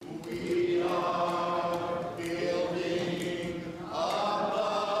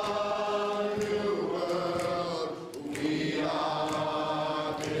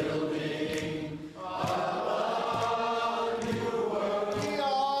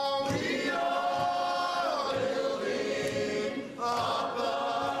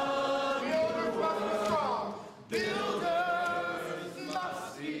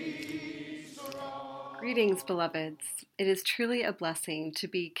Greetings, beloveds. It is truly a blessing to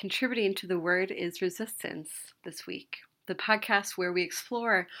be contributing to The Word is Resistance this week, the podcast where we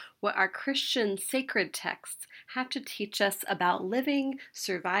explore what our Christian sacred texts have to teach us about living,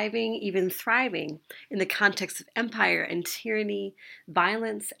 surviving, even thriving in the context of empire and tyranny,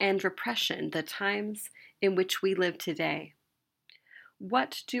 violence and repression, the times in which we live today.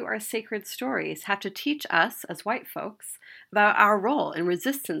 What do our sacred stories have to teach us as white folks about our role in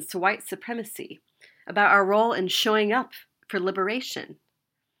resistance to white supremacy, about our role in showing up for liberation?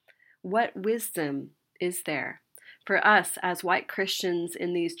 What wisdom is there for us as white Christians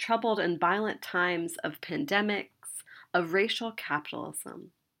in these troubled and violent times of pandemics, of racial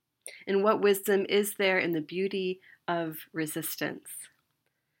capitalism? And what wisdom is there in the beauty of resistance?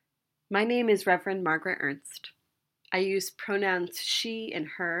 My name is Reverend Margaret Ernst. I use pronouns she and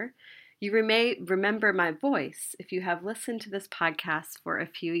her. You may remember my voice if you have listened to this podcast for a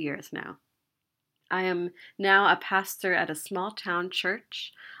few years now. I am now a pastor at a small town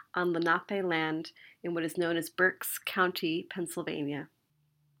church on Lenape land in what is known as Berks County, Pennsylvania.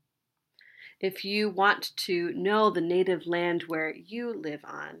 If you want to know the native land where you live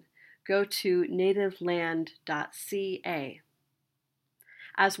on, go to nativeland.ca.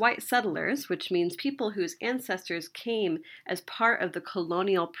 As white settlers, which means people whose ancestors came as part of the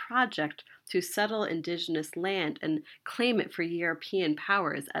colonial project to settle indigenous land and claim it for European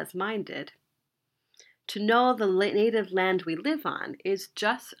powers as mine did, to know the native land we live on is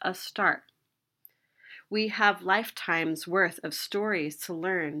just a start. We have lifetimes worth of stories to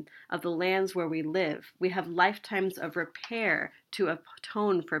learn of the lands where we live. We have lifetimes of repair to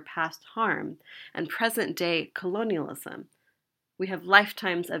atone for past harm and present-day colonialism. We have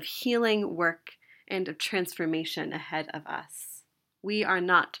lifetimes of healing work and of transformation ahead of us. We are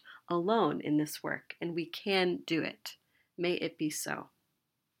not alone in this work, and we can do it. May it be so.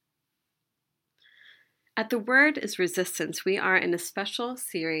 At The Word is Resistance, we are in a special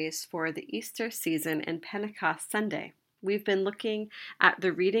series for the Easter season and Pentecost Sunday. We've been looking at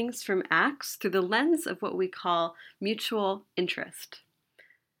the readings from Acts through the lens of what we call mutual interest.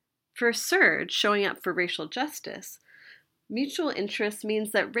 For Surge, showing up for racial justice, mutual interest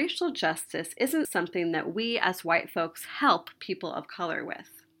means that racial justice isn't something that we as white folks help people of color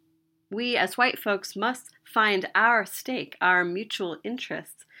with. We as white folks must find our stake, our mutual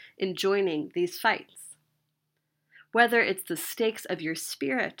interests in joining these fights. Whether it's the stakes of your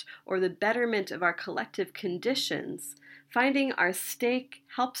spirit or the betterment of our collective conditions, finding our stake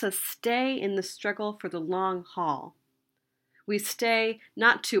helps us stay in the struggle for the long haul. We stay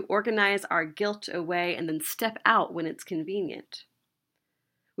not to organize our guilt away and then step out when it's convenient.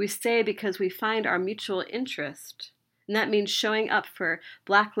 We stay because we find our mutual interest, and that means showing up for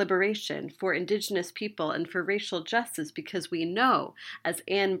Black liberation, for Indigenous people, and for racial justice because we know, as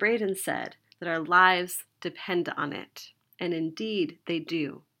Anne Braden said, that our lives depend on it, and indeed they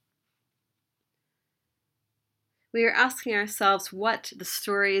do. We are asking ourselves what the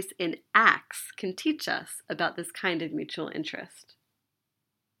stories in Acts can teach us about this kind of mutual interest.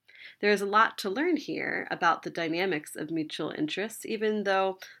 There is a lot to learn here about the dynamics of mutual interests, even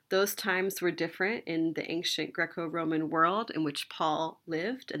though those times were different in the ancient Greco-Roman world in which Paul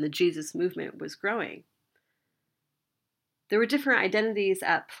lived and the Jesus movement was growing. There were different identities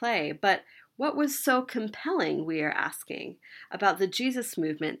at play, but what was so compelling, we are asking, about the Jesus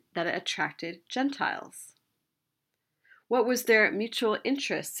movement that it attracted Gentiles? What was their mutual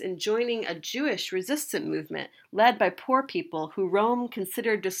interest in joining a Jewish resistant movement led by poor people who Rome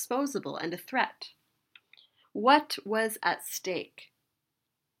considered disposable and a threat? What was at stake?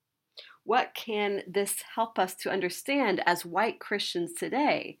 What can this help us to understand as white Christians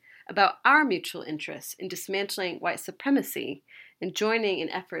today about our mutual interest in dismantling white supremacy and joining in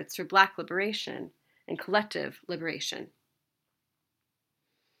efforts for Black liberation and collective liberation?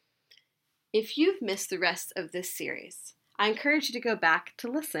 If you've missed the rest of this series, I encourage you to go back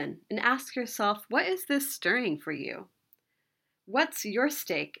to listen and ask yourself, what is this stirring for you? What's your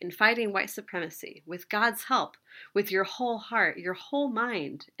stake in fighting white supremacy with God's help, with your whole heart, your whole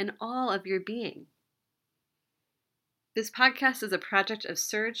mind, and all of your being? This podcast is a project of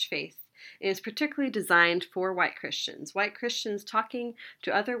Surge Faith and is particularly designed for white Christians talking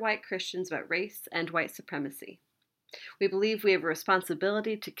to other white Christians about race and white supremacy. We believe we have a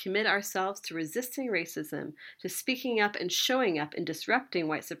responsibility to commit ourselves to resisting racism, to speaking up and showing up and disrupting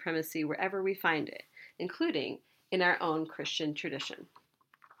white supremacy wherever we find it, including in our own Christian tradition.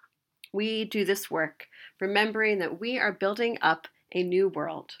 We do this work remembering that we are building up a new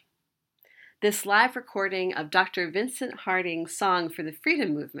world. This live recording of Dr. Vincent Harding's song for the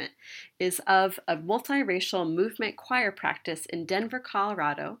Freedom Movement is of a multiracial movement choir practice in Denver,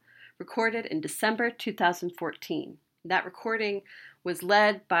 Colorado, recorded in December 2014. That recording was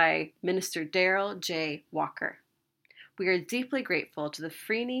led by Minister Darrell J. Walker. We are deeply grateful to the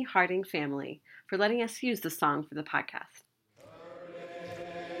Freeney Harding family for letting us use the song for the podcast.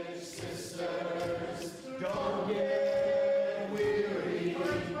 Courage, sisters, don't get weary.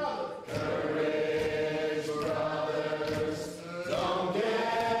 Courage, brothers, don't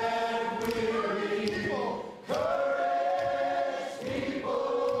get weary. Courage,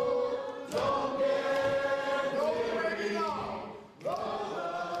 people, don't get weary.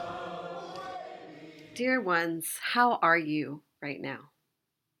 Dear ones, how are you right now?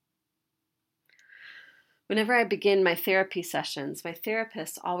 Whenever I begin my therapy sessions, my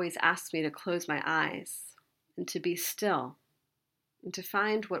therapist always asks me to close my eyes and to be still and to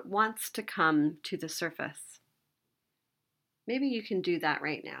find what wants to come to the surface. Maybe you can do that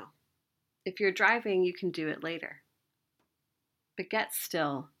right now. If you're driving, you can do it later. But get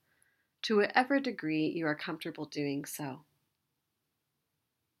still to whatever degree you are comfortable doing so.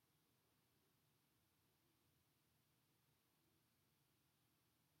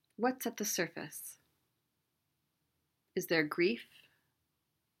 What's at the surface? Is there grief?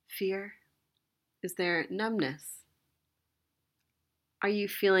 Fear? Is there numbness? Are you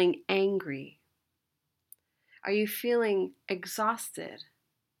feeling angry? Are you feeling exhausted,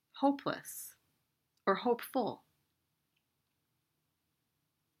 hopeless, or hopeful?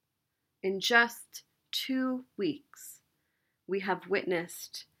 In just 2 weeks, we have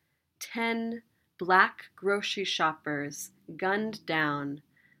witnessed 10 Black grocery shoppers gunned down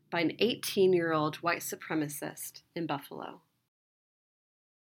by an 18-year-old white supremacist in Buffalo.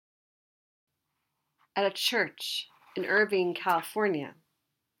 At a church in Irvine, California,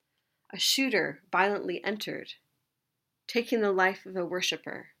 a shooter violently entered, taking the life of a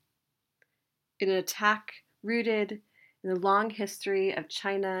worshiper in an attack rooted in the long history of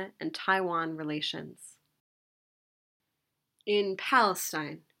China and Taiwan relations. In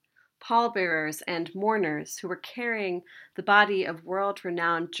Palestine, pallbearers and mourners who were carrying the body of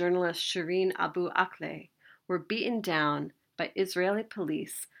world-renowned journalist Shireen Abu Akleh were beaten down by Israeli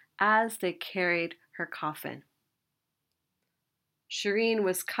police as they carried her coffin. Shireen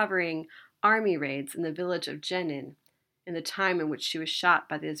was covering army raids in the village of Jenin in the time in which she was shot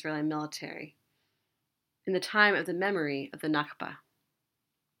by the Israeli military, in the time of the memory of the Nakba.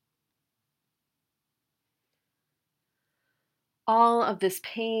 All of this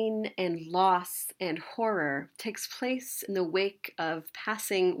pain and loss and horror takes place in the wake of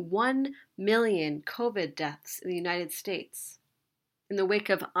passing 1 million COVID deaths in the United States, in the wake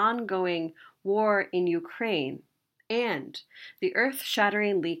of ongoing war in Ukraine, and the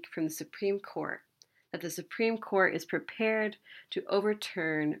earth-shattering leak from the Supreme Court that the Supreme Court is prepared to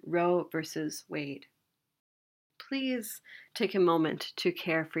overturn Roe versus Wade. Please take a moment to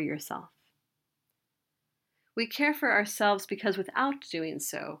care for yourself. We care for ourselves because without doing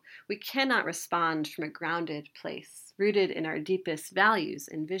so, we cannot respond from a grounded place, rooted in our deepest values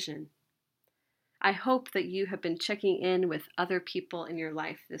and vision. I hope that you have been checking in with other people in your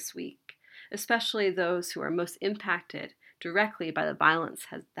life this week, especially those who are most impacted directly by the violence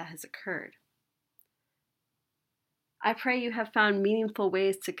that has occurred. I pray you have found meaningful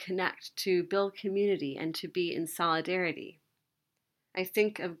ways to connect, to build community, and to be in solidarity. I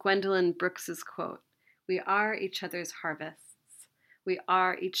think of Gwendolyn Brooks's quote, "We are each other's harvests. We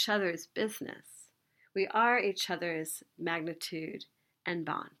are each other's business. We are each other's magnitude and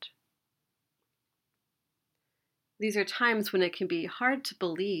bond." These are times when it can be hard to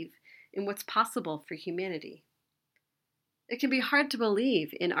believe in what's possible for humanity. It can be hard to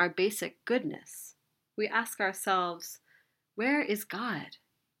believe in our basic goodness. We ask ourselves, where is God?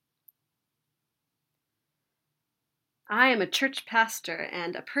 I am a church pastor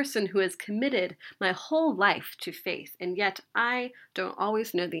and a person who has committed my whole life to faith, and yet I don't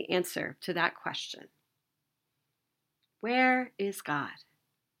always know the answer to that question. Where is God?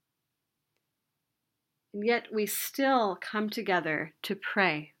 And yet we still come together to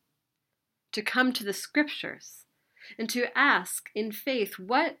pray, to come to the scriptures, and to ask in faith,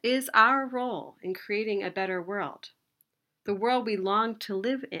 what is our role in creating a better world? The world we long to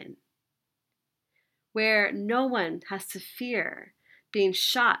live in, where no one has to fear being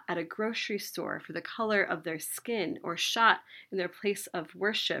shot at a grocery store for the color of their skin or shot in their place of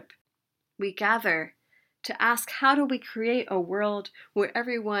worship. We gather to ask, how do we create a world where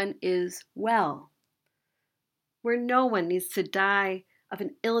everyone is well, where no one needs to die of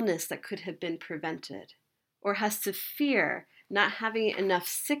an illness that could have been prevented, or has to fear not having enough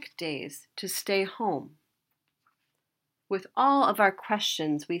sick days to stay home? With all of our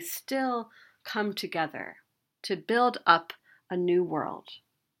questions, we still come together to build up a new world.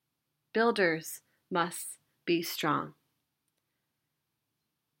 Builders must be strong.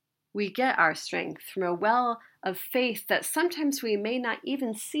 We get our strength from a well of faith that sometimes we may not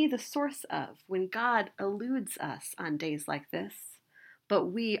even see the source of when God eludes us on days like this, but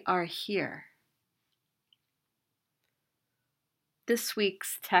we are here. This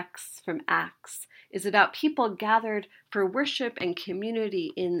week's text from Acts is about people gathered for worship and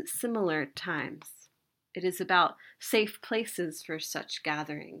community in similar times. It is about safe places for such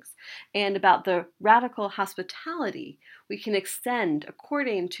gatherings and about the radical hospitality we can extend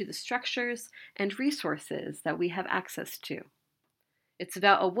according to the structures and resources that we have access to. It's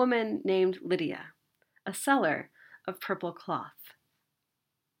about a woman named Lydia, a seller of purple cloth.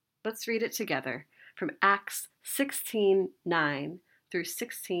 Let's read it together from Acts 16:9 through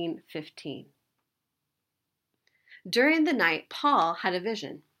 16:15. During the night, Paul had a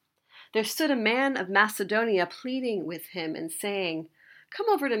vision. There stood a man of Macedonia pleading with him and saying, "Come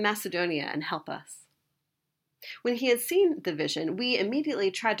over to Macedonia and help us." When he had seen the vision, we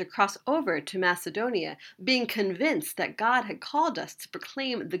immediately tried to cross over to Macedonia, being convinced that God had called us to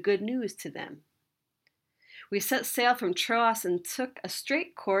proclaim the good news to them. We set sail from Troas and took a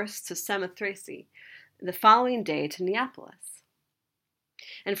straight course to Samothrace, the following day to Neapolis,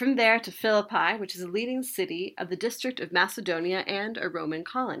 and from there to Philippi, which is a leading city of the district of Macedonia and a Roman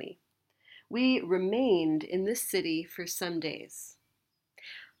colony. We remained in this city for some days.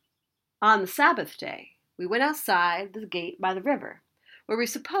 On the Sabbath day, we went outside the gate by the river, where we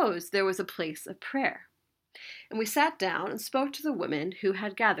supposed there was a place of prayer, and we sat down and spoke to the women who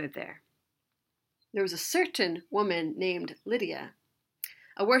had gathered there. There was a certain woman named Lydia,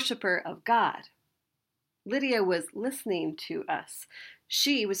 a worshiper of God. Lydia was listening to us.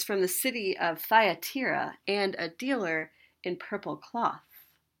 She was from the city of Thyatira and a dealer in purple cloth.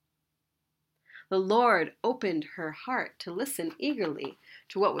 The Lord opened her heart to listen eagerly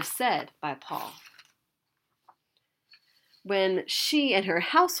to what was said by Paul. When she and her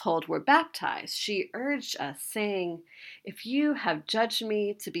household were baptized, she urged us, saying, "If you have judged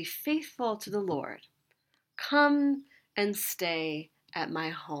me to be faithful to the Lord, come and stay at my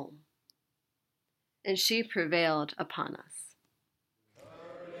home." And she prevailed upon us.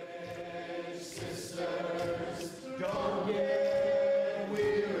 Sisters, don't get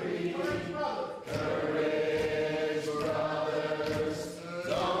weary. Courage, brothers,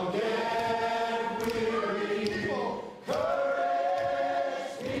 don't get weary.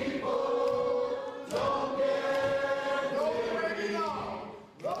 Courage, people, don't get weary.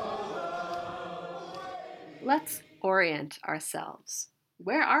 Let's orient ourselves.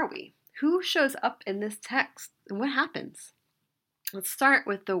 Where are we? Who shows up in this text? And what happens? Let's start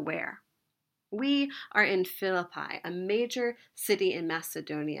with the where. We are in Philippi, a major city in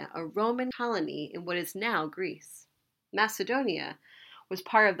Macedonia, a Roman colony in what is now Greece. Macedonia was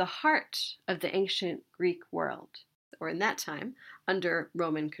part of the heart of the ancient Greek world, or in that time, under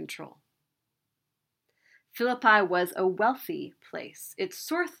Roman control. Philippi was a wealthy place. Its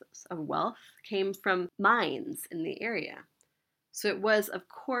source of wealth came from mines in the area. So it was, of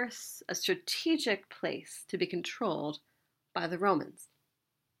course, a strategic place to be controlled by the Romans.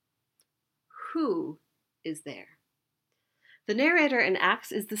 Who is there? The narrator in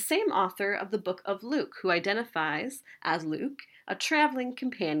Acts is the same author of the book of Luke, who identifies as Luke, a traveling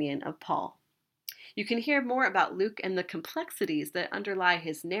companion of Paul. You can hear more about Luke and the complexities that underlie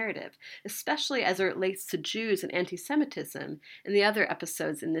his narrative, especially as it relates to Jews and anti-Semitism in the other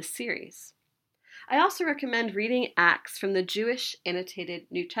episodes in this series. I also recommend reading Acts from the Jewish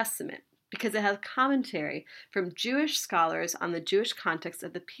Annotated New Testament because it has commentary from Jewish scholars on the Jewish context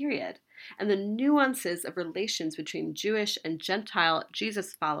of the period and the nuances of relations between Jewish and Gentile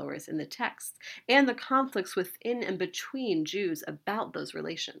Jesus followers in the text, and the conflicts within and between Jews about those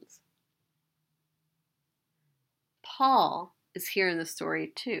relations. Paul is here in the story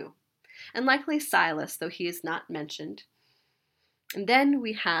too, and likely Silas, though he is not mentioned. And then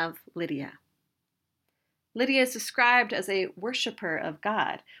we have Lydia. Lydia is described as a worshiper of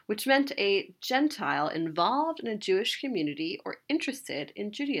God, which meant a Gentile involved in a Jewish community or interested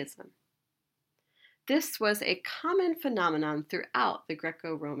in Judaism. This was a common phenomenon throughout the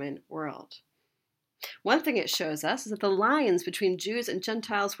Greco-Roman world. One thing it shows us is that the lines between Jews and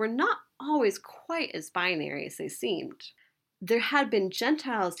Gentiles were not always quite as binary as they seemed. There had been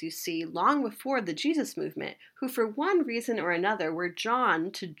Gentiles, you see, long before the Jesus movement, who for one reason or another were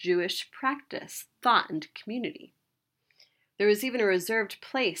drawn to Jewish practice, thought, and community. There was even a reserved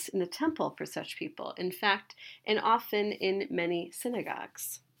place in the temple for such people, in fact, and often in many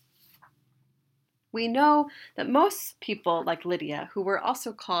synagogues. We know that most people like Lydia, who were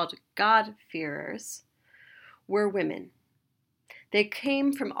also called God-fearers, were women. They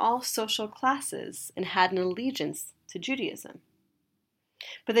came from all social classes and had an allegiance to Judaism.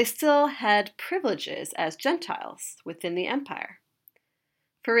 But they still had privileges as Gentiles within the empire.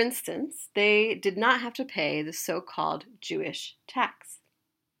 For instance, they did not have to pay the so-called Jewish tax.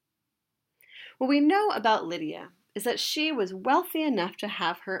 What we know about Lydia is that she was wealthy enough to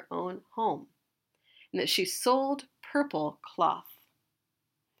have her own home, and that she sold purple cloth.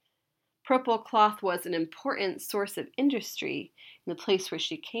 Purple cloth was an important source of industry in the place where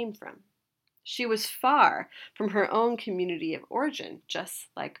she came from. She was far from her own community of origin, just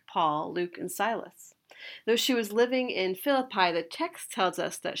like Paul, Luke, and Silas. Though she was living in Philippi, the text tells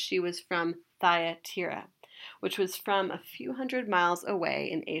us that she was from Thyatira, which was from a few hundred miles away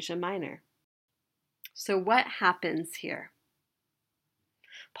in Asia Minor. So what happens here?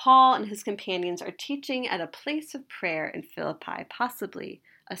 Paul and his companions are teaching at a place of prayer in Philippi, possibly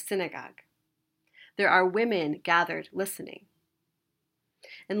a synagogue. There are women gathered listening.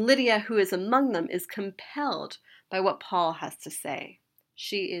 And Lydia, who is among them, is compelled by what Paul has to say.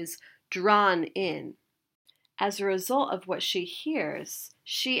 She is drawn in. As a result of what she hears,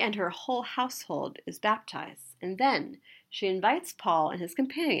 she and her whole household is baptized, and then she invites Paul and his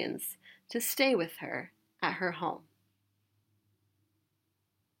companions to stay with her at her home.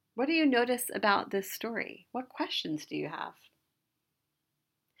 What do you notice about this story? What questions do you have?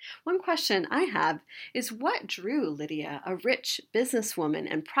 One question I have is what drew Lydia, a rich businesswoman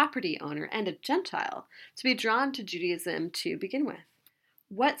and property owner and a Gentile, to be drawn to Judaism to begin with?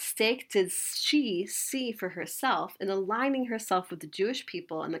 What stake did she see for herself in aligning herself with the Jewish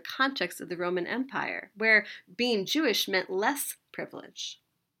people in the context of the Roman Empire, where being Jewish meant less privilege?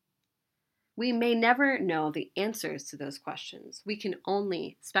 We may never know the answers to those questions. We can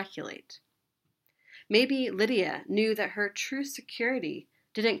only speculate. Maybe Lydia knew that her true security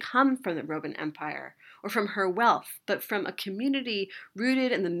didn't come from the Roman Empire or from her wealth, but from a community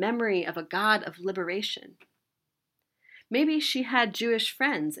rooted in the memory of a God of liberation. Maybe she had Jewish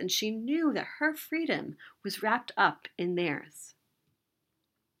friends and she knew that her freedom was wrapped up in theirs.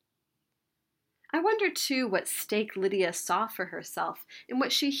 I wonder too what stake Lydia saw for herself in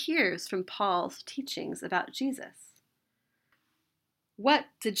what she hears from Paul's teachings about Jesus. What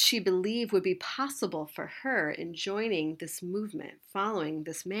did she believe would be possible for her in joining this movement, following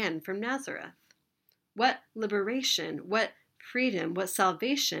this man from Nazareth? What liberation, what freedom, what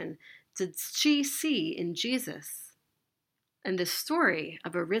salvation did she see in Jesus and the story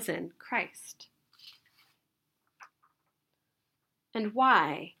of a risen Christ? And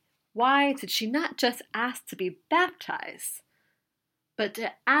why? Why did she not just ask to be baptized, but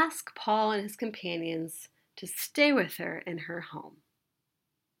to ask Paul and his companions to stay with her in her home?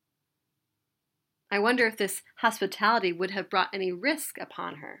 I wonder if this hospitality would have brought any risk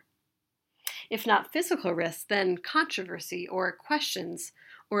upon her. If not physical risk, then controversy or questions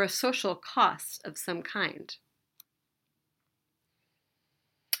or a social cost of some kind.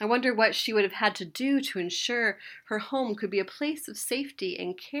 I wonder what she would have had to do to ensure her home could be a place of safety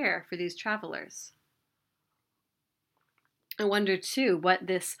and care for these travelers. I wonder, too, what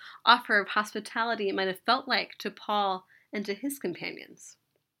this offer of hospitality might have felt like to Paul and to his companions.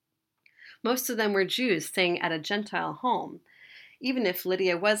 Most of them were Jews staying at a Gentile home, even if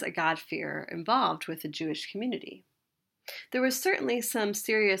Lydia was a God-fearer involved with the Jewish community. There was certainly some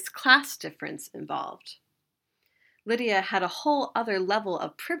serious class difference involved. Lydia had a whole other level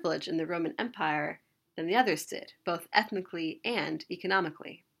of privilege in the Roman Empire than the others did, both ethnically and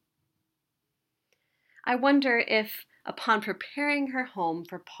economically. I wonder if, upon preparing her home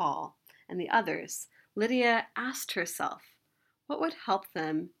for Paul and the others, Lydia asked herself what would help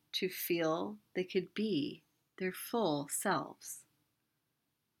them to feel they could be their full selves.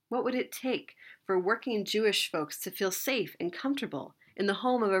 What would it take for working Jewish folks to feel safe and comfortable in the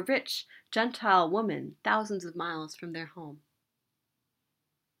home of a rich Gentile woman thousands of miles from their home?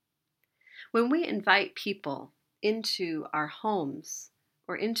 When we invite people into our homes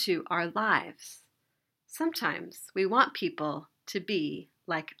or into our lives, sometimes we want people to be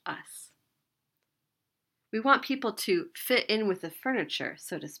like us. We want people to fit in with the furniture,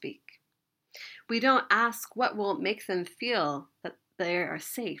 so to speak. We don't ask what will make them feel that they are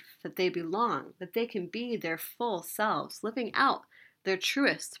safe, that they belong, that they can be their full selves, living out their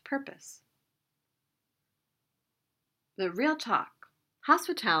truest purpose. The real talk,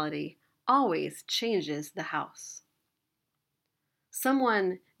 hospitality always changes the house.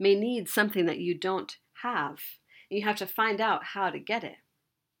 Someone may need something that you don't have, and you have to find out how to get it.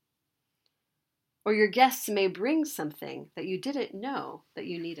 Or your guests may bring something that you didn't know that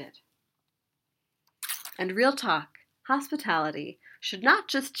you needed. And real talk, hospitality should not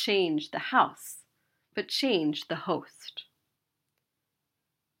just change the house, but change the host.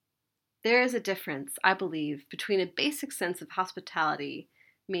 There is a difference, I believe, between a basic sense of hospitality,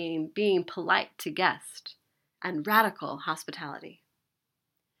 meaning being polite to guests, and radical hospitality.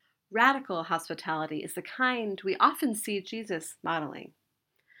 Radical hospitality is the kind we often see Jesus modeling.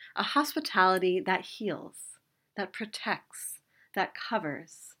 A hospitality that heals, that protects, that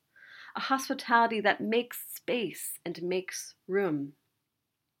covers. A hospitality that makes space and makes room.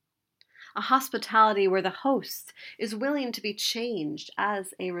 A hospitality where the host is willing to be changed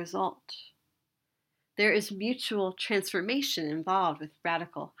as a result. There is mutual transformation involved with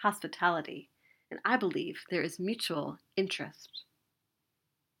radical hospitality, and I believe there is mutual interest.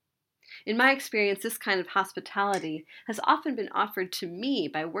 In my experience, this kind of hospitality has often been offered to me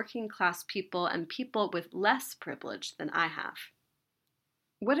by working class people and people with less privilege than I have.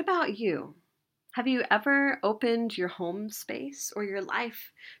 What about you? Have you ever opened your home space or your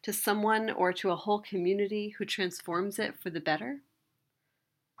life to someone or to a whole community who transforms it for the better?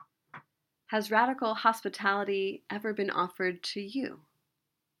 Has radical hospitality ever been offered to you?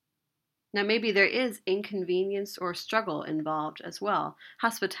 Now, maybe there is inconvenience or struggle involved as well.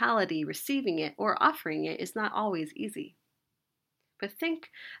 Hospitality, receiving it, or offering it is not always easy. But think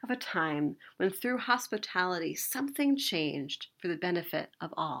of a time when through hospitality something changed for the benefit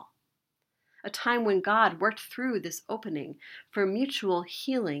of all. A time when God worked through this opening for mutual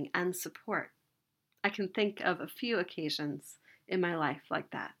healing and support. I can think of a few occasions in my life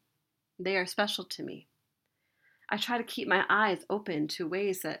like that. They are special to me. I try to keep my eyes open to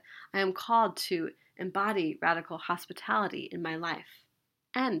ways that I am called to embody radical hospitality in my life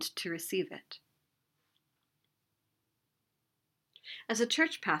and to receive it. As a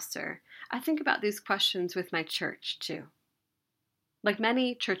church pastor, I think about these questions with my church too. Like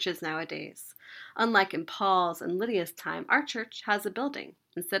many churches nowadays, unlike in Paul's and Lydia's time, our church has a building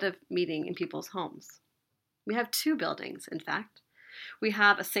instead of meeting in people's homes. We have two buildings, in fact. We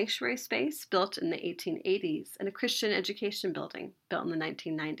have a sanctuary space built in the 1880s and a Christian education building built in the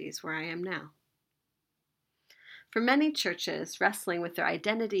 1990s, where I am now. For many churches wrestling with their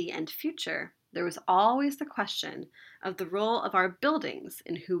identity and future, there was always the question of the role of our buildings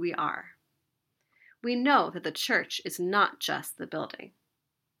in who we are. We know that the church is not just the building.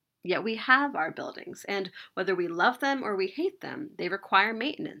 Yet we have our buildings, and whether we love them or we hate them, they require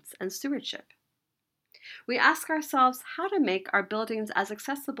maintenance and stewardship. We ask ourselves how to make our buildings as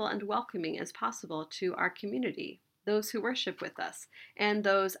accessible and welcoming as possible to our community, those who worship with us, and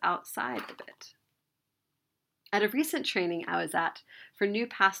those outside of it. At a recent training I was at for new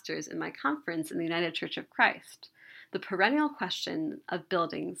pastors in my conference in the United Church of Christ, the perennial question of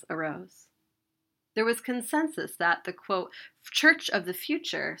buildings arose. There was consensus that the, quote, church of the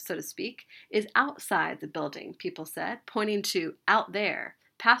future, so to speak, is outside the building, people said, pointing to out there,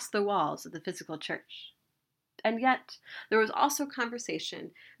 past the walls of the physical church. And yet, there was also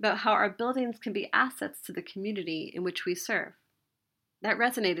conversation about how our buildings can be assets to the community in which we serve. That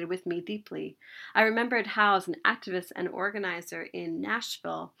resonated with me deeply. I remembered how, as an activist and organizer in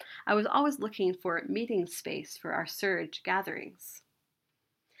Nashville, I was always looking for meeting space for our Surge gatherings.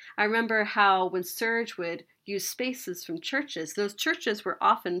 I remember how when Surge would use spaces from churches, those churches were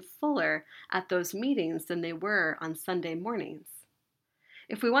often fuller at those meetings than they were on Sunday mornings.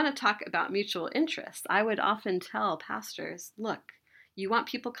 If we want to talk about mutual interest, I would often tell pastors, look, you want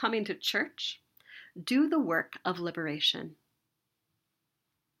people coming to church? Do the work of liberation.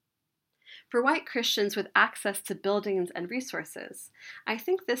 For white Christians with access to buildings and resources, I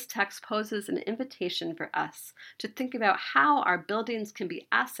think this text poses an invitation for us to think about how our buildings can be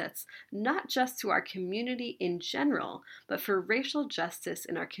assets not just to our community in general, but for racial justice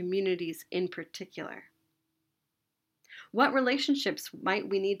in our communities in particular. What relationships might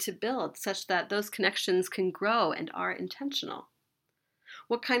we need to build such that those connections can grow and are intentional?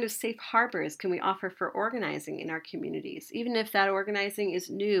 What kind of safe harbors can we offer for organizing in our communities, even if that organizing is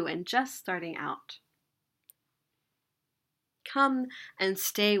new and just starting out? Come and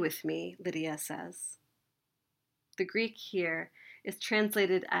stay with me, Lydia says. The Greek here is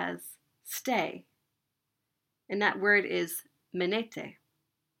translated as stay, and that word is menete.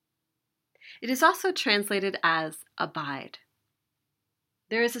 It is also translated as abide.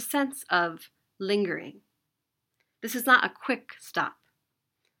 There is a sense of lingering. This is not a quick stop.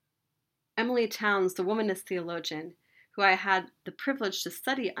 Emily Towns, the womanist theologian, who I had the privilege to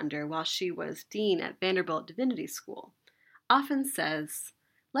study under while she was dean at Vanderbilt Divinity School, often says,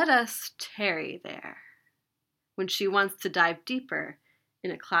 "Let us tarry there," when she wants to dive deeper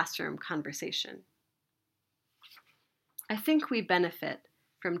in a classroom conversation. I think we benefit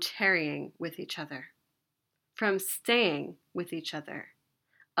from tarrying with each other, from staying with each other,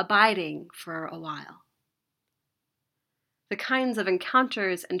 abiding for a while. The kinds of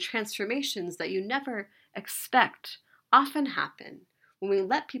encounters and transformations that you never expect often happen when we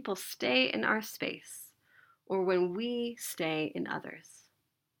let people stay in our space or when we stay in others.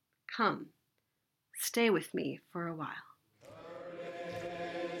 Come, stay with me for a while.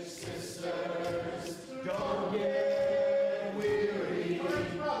 Courage, sisters, don't get weary.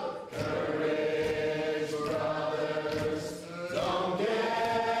 Courage, brothers, don't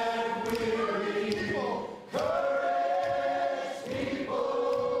get weary. Courage,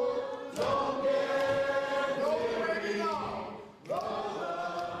 people, don't get weary.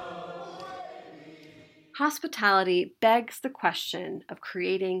 Hospitality begs the question of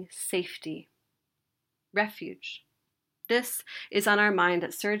creating safety, refuge. This is on our mind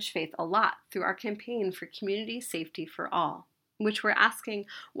at Surge Faith a lot through our campaign for community safety for all, in which we're asking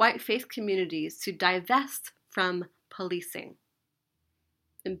white faith communities to divest from policing.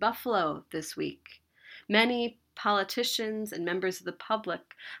 In Buffalo this week, many politicians and members of the public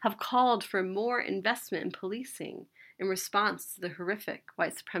have called for more investment in policing in response to the horrific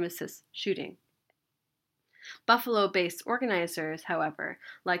white supremacist shooting. Buffalo-based organizers, however,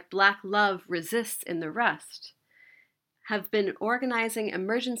 like Black Love Resists in the Rust, have been organizing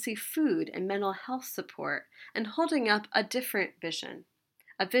emergency food and mental health support and holding up a different vision,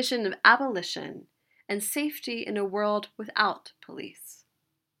 a vision of abolition and safety in a world without police.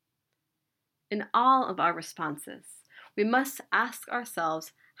 In all of our responses, we must ask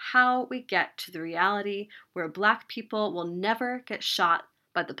ourselves how we get to the reality where Black people will never get shot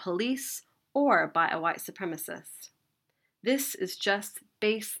by the police or by a white supremacist. This is just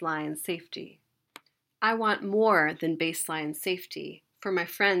baseline safety. I want more than baseline safety for my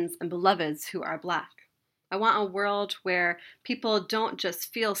friends and beloveds who are Black. I want a world where people don't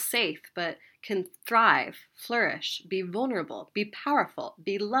just feel safe, but can thrive, flourish, be vulnerable, be powerful,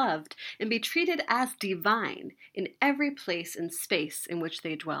 be loved, and be treated as divine in every place and space in which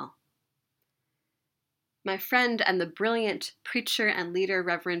they dwell. My friend and the brilliant preacher and leader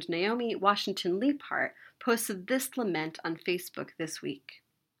Reverend Naomi Washington Leapart posted this lament on Facebook this week.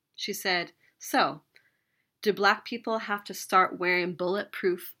 She said, "So, do Black people have to start wearing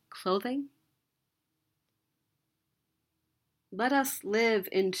bulletproof clothing?" Let us live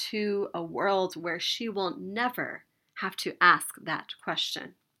into a world where she will never have to ask that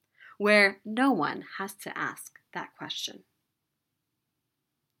question, where no one has to ask that question.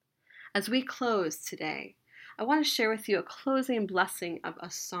 As we close today, I want to share with you a closing blessing of a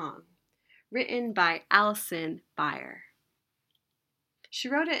song written by Allison Beyer. She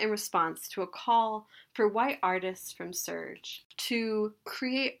wrote it in response to a call for white artists from Surge to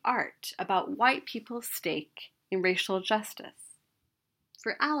create art about white people's stake in racial justice.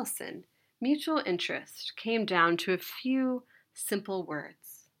 For Allison, mutual interest came down to a few simple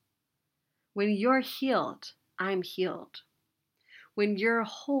words. When you're healed, I'm healed. When you're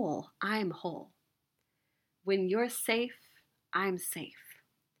whole, I'm whole. When you're safe, I'm safe.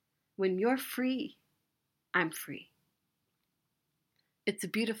 When you're free, I'm free. It's a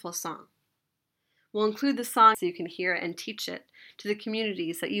beautiful song. We'll include the song so you can hear it and teach it to the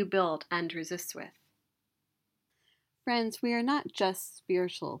communities that you build and resist with. Friends, we are not just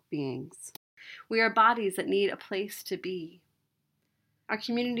spiritual beings. We are bodies that need a place to be. Our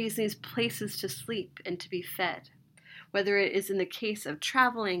communities need places to sleep and to be fed, whether it is in the case of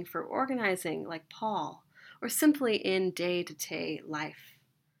traveling for organizing like Paul, or simply in day-to-day life.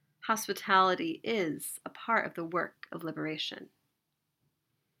 Hospitality is a part of the work of liberation.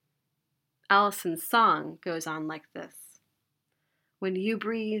 Allison's song goes on like this. When you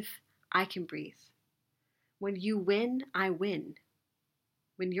breathe, I can breathe. When you win, I win.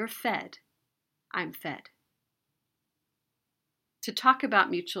 When you're fed, I'm fed. To talk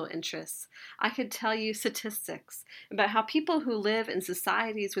about mutual interests, I could tell you statistics about how people who live in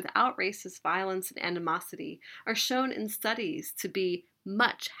societies without racist violence and animosity are shown in studies to be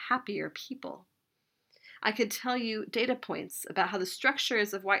much happier people. I could tell you data points about how the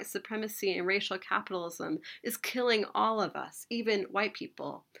structures of white supremacy and racial capitalism is killing all of us, even white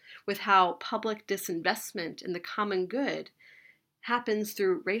people, with how public disinvestment in the common good happens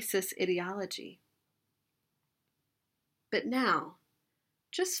through racist ideology. But now,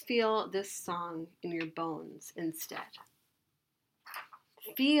 just feel this song in your bones instead.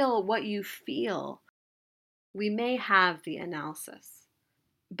 Feel what you feel. We may have the analysis.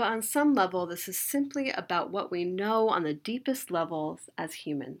 But on some level, this is simply about what we know on the deepest levels as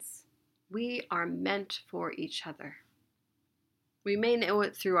humans. We are meant for each other. We may know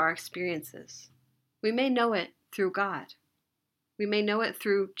it through our experiences. We may know it through God. We may know it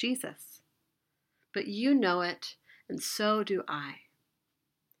through Jesus. But you know it, and so do I.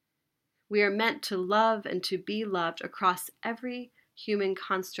 We are meant to love and to be loved across every human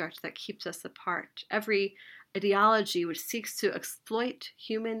construct that keeps us apart, every ideology which seeks to exploit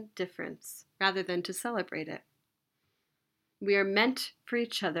human difference rather than to celebrate it. We are meant for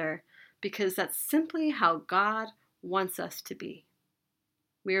each other because that's simply how God wants us to be.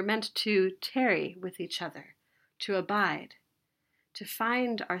 We are meant to tarry with each other, to abide, to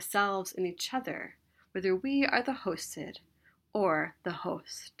find ourselves in each other, whether we are the hosted or the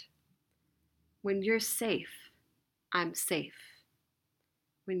host. When you're safe, I'm safe.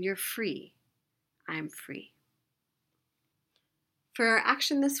 When you're free, I'm free. For our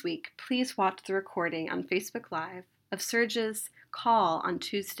action this week, please watch the recording on Facebook Live of Serge's call on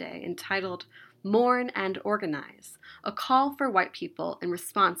Tuesday entitled Mourn and Organize, a call for white people in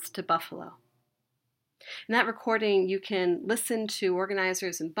response to Buffalo. In that recording, you can listen to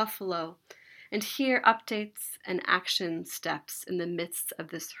organizers in Buffalo and hear updates and action steps in the midst of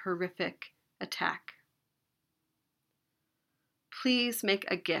this horrific attack. Please make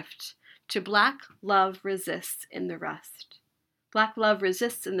a gift to Black Love Resists in the Rust. Black Love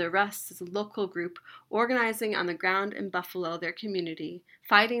Resists in the Rust is a local group organizing on the ground in Buffalo, their community,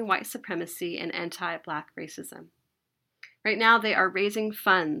 fighting white supremacy and anti-Black racism. Right now, they are raising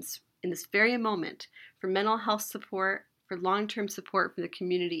funds in this very moment for mental health support, for long-term support for the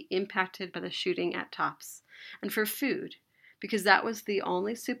community impacted by the shooting at Tops, and for food, because that was the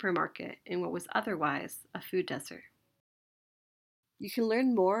only supermarket in what was otherwise a food desert. You can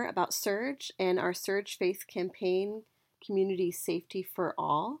learn more about Surge and our Surge Faith campaign, Community Safety for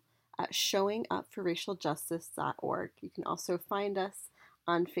All, at showingupforracialjustice.org. You can also find us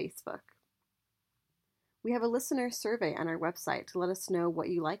on Facebook. We have a listener survey on our website to let us know what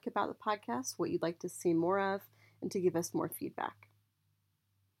you like about the podcast, what you'd like to see more of, and to give us more feedback.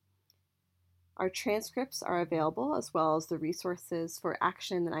 Our transcripts are available, as well as the resources for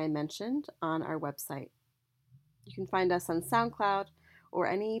action that I mentioned, on our website. You can find us on SoundCloud or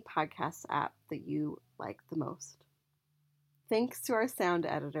any podcast app that you like the most. Thanks to our sound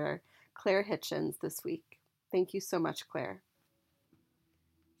editor, Claire Hitchens, this week. Thank you so much, Claire.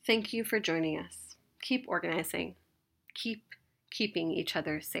 Thank you for joining us. Keep organizing. Keep keeping each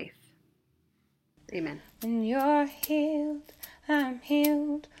other safe. Amen. When you're healed, I'm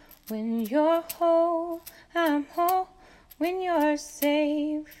healed. When you're whole, I'm whole. When you're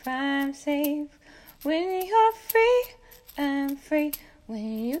safe, I'm safe. When you're free, I'm free.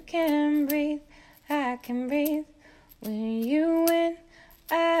 When you can breathe, I can breathe. When you win,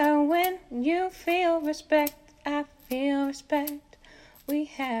 I win. When you feel respect, I feel respect. We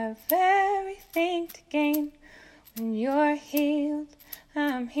have everything to gain. When you're healed,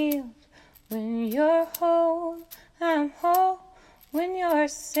 I'm healed. When you're whole, I'm whole. When you're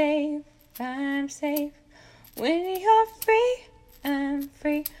safe, I'm safe. When you're free, I'm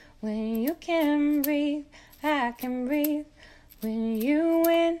free. When you can breathe, I can breathe. When you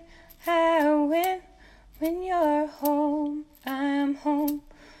win, I win. When you're home, I'm home.